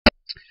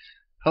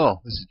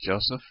Hello, this is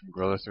Joseph from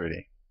Gorilla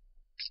 3D.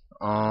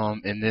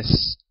 In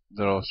this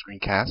little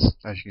screencast,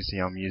 as you can see,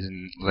 I'm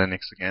using Linux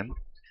again.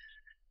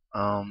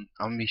 I'm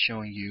gonna be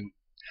showing you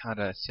how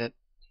to set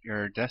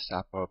your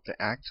desktop up to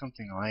act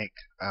something like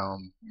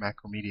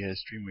Macromedia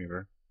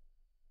Streamweaver.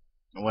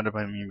 And what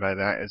I mean by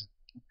that is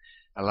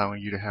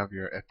allowing you to have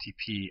your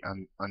FTP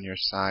on your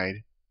side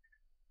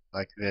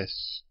like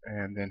this,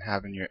 and then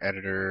having your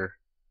editor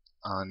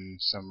on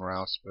somewhere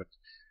else. But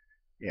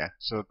yeah,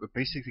 so the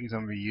basic things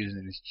I'm gonna be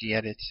using is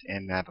gedit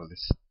and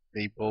Nautilus.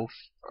 They both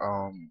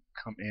come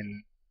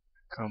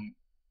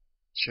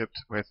shipped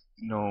with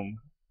Gnome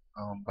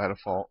by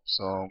default,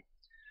 so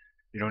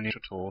you don't need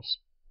tools.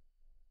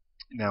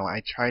 Now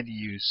I tried to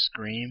use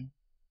Scream,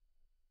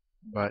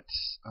 but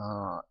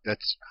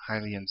that's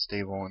highly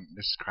unstable and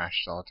just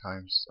crashes all the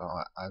time, so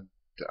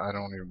I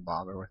don't even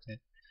bother with it.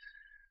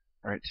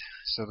 Alright,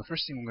 so the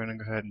first thing I'm going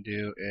to go ahead and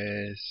do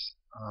is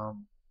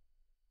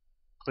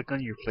click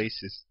on your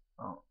Places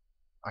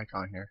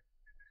icon here.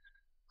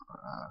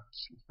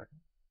 See if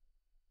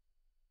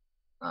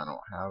I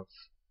don't have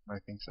my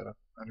thing set up.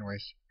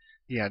 Anyways,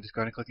 yeah, just go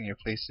ahead and click on your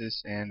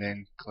Places and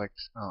then click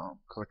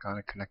on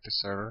a Connect to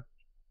Server.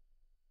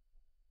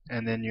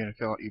 And then you're going to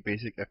fill out your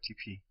basic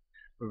FTP.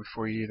 But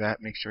before you do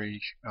that, make sure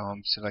you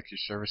select your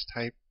service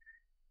type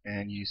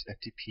and use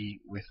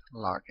FTP with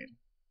login.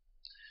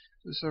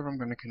 So the server I'm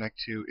going to connect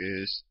to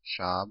is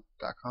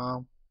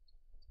shab.com.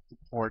 The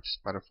ports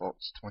by default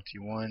is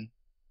 21.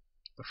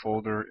 The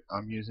folder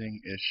I'm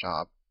using is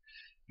shab.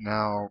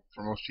 Now,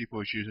 for most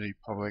people, it's usually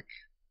public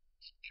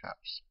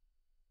caps,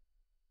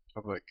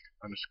 public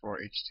underscore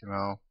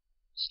HTML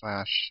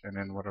slash, and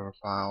then whatever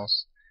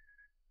files.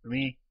 For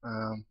me,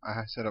 I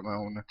have set up my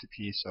own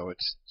FTP, so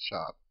it's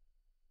shab.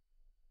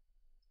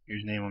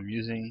 Username I'm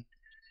using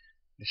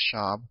is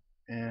shab,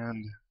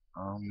 and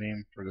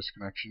name for this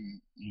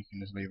connection you can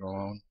just leave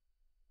alone.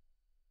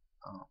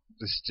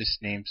 This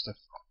just names the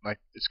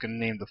it's gonna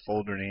name the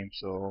folder name,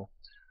 so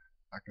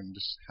I can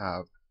just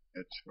have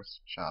it with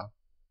shab.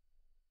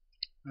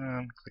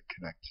 And click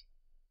connect.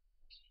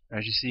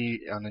 As you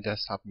see on the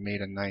desktop, I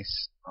made a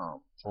nice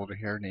folder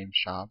here named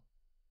shab.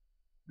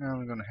 Now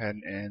I'm gonna go ahead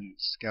and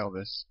scale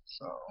this,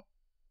 so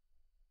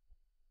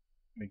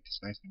make this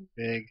nice and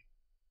big.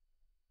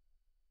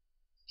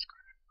 Let's go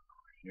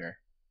over here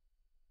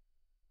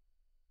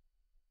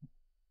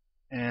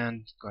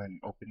and go ahead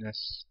and open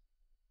this.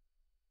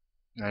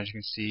 And as you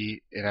can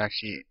see, it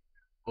actually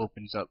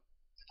opens up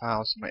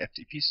files in my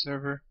FTP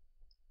server.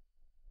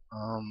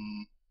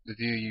 The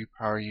view you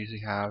probably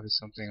usually have is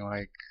something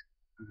like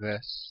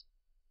this,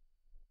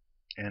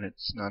 and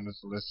it's not as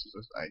listed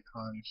as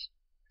icons.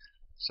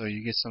 So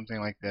you get something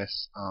like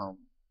this.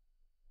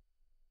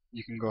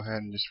 You can go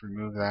ahead and just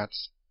remove that,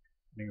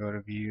 and go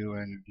to View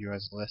and View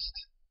as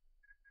List,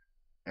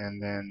 and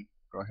then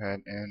go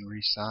ahead and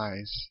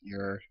resize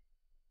your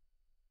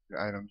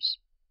items.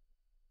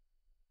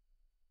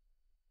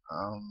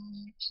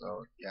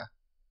 So yeah,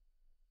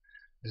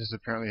 this is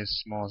apparently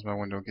as small as my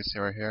window gets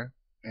right here.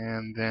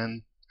 And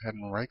then go ahead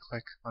and right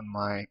click on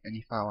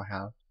any file I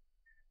have.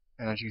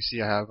 And as you can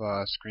see, I have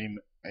a Scream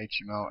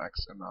HTML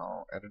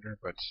XML editor,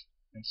 but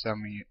instead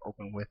we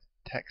open with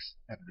text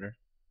editor.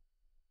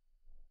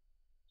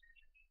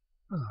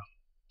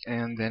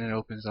 And then it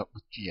opens up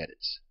with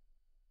gedit.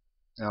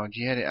 Now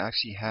gedit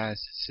actually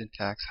has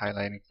syntax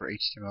highlighting for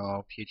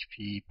HTML,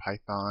 PHP,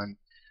 Python,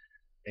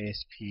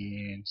 ASP,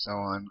 and so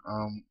on.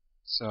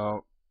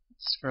 So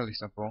it's fairly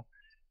simple.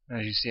 And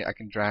as you see, I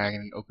can drag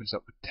and it opens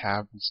up with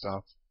tabs and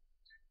stuff.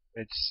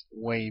 It's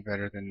way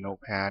better than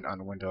Notepad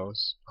on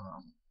Windows.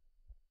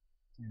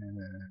 And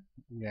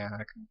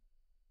yeah,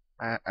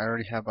 I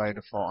already have by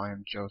default I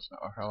am Joseph,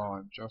 or hello,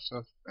 I'm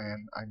Joseph,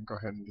 and I can go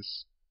ahead and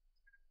just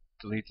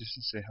delete this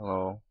and say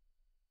hello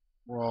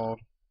world,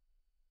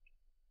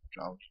 which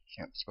I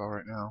can't spell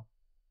right now.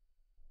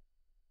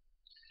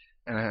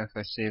 And if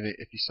I save it,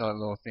 if you saw a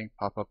little thing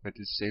pop up, I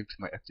just saved to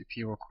my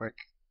FTP real quick,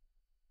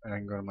 and I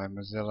can go to my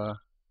Mozilla,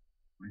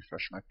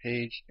 refresh my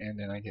page, and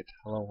then I get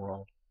hello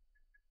world.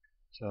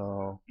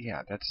 So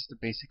yeah, that's the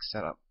basic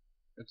setup.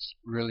 It's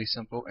really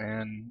simple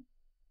and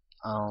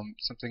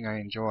something I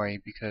enjoy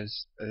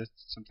because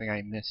it's something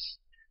I miss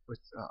with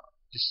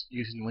just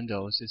using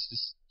Windows. It's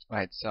just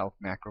by itself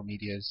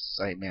Macromedia's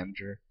site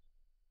manager,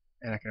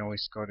 and I can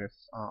always go to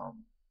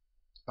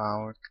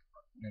file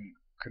and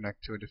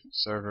connect to a different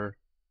server,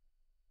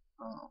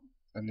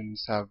 and then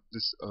just have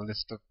a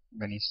list of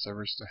many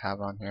servers to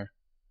have on here,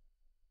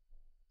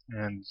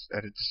 and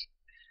edit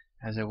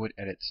as I would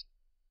edit.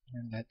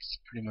 And that's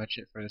pretty much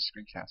it for the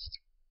screencast.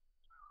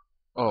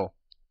 Oh,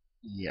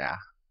 yeah.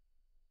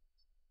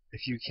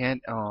 If you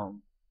can't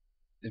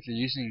if you're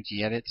using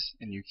gedit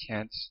and you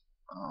can't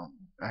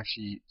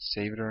actually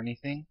save it or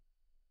anything,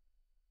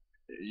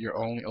 you're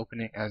only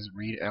opening as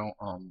read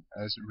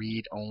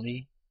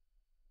only,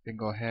 then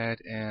go ahead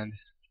and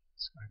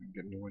let's go ahead and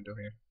get a new window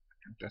here.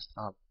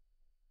 Desktop.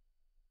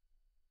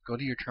 Go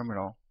to your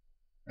terminal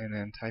and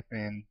then type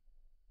in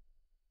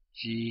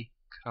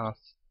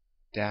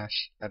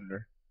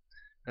gconf-editor.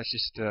 That's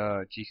just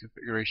the G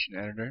configuration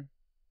editor.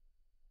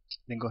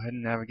 Then go ahead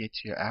and navigate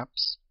to your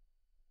apps,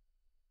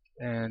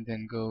 and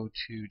then go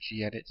to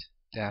gedit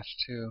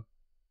 -2,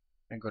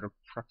 then go to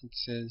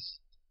preferences,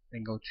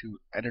 then go to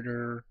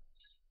editor,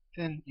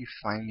 then you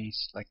finally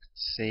select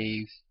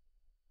save,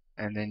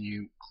 and then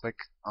you click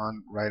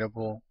on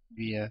writable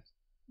via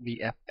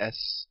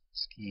VFS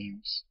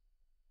schemes.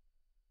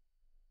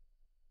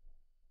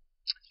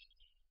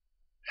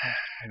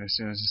 And as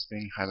soon as this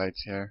thing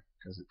highlights here,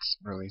 because it's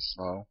really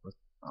slow with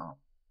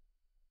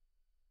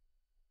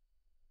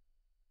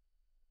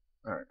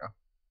there we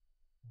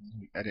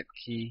go, edit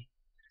key,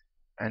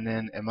 and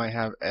then it might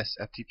have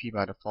SFTP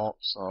by default,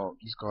 so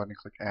just go ahead and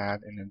click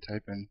add, and then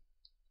type in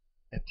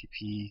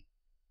FTP,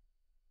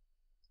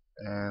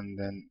 and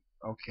then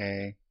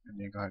OK, and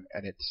then go ahead and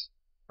edit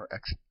or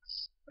exit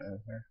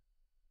there.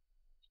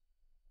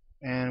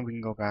 And we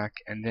can go back,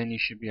 and then you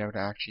should be able to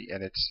actually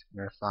edit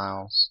your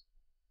files.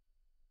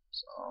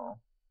 So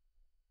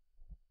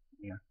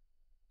yeah,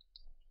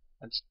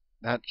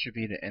 that should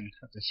be the end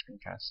of this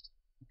screencast.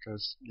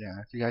 Because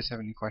yeah, if you guys have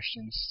any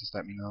questions, just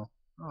let me know.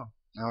 Oh,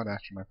 now it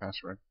asked for my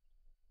password.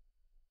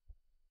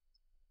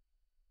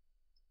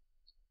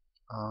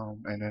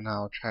 And then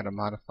I'll try to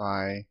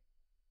modify.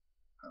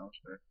 I'll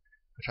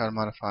try to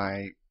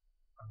modify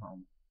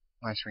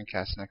my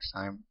screencast next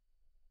time,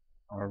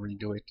 or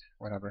redo it,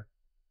 whatever.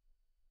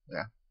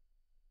 Yeah.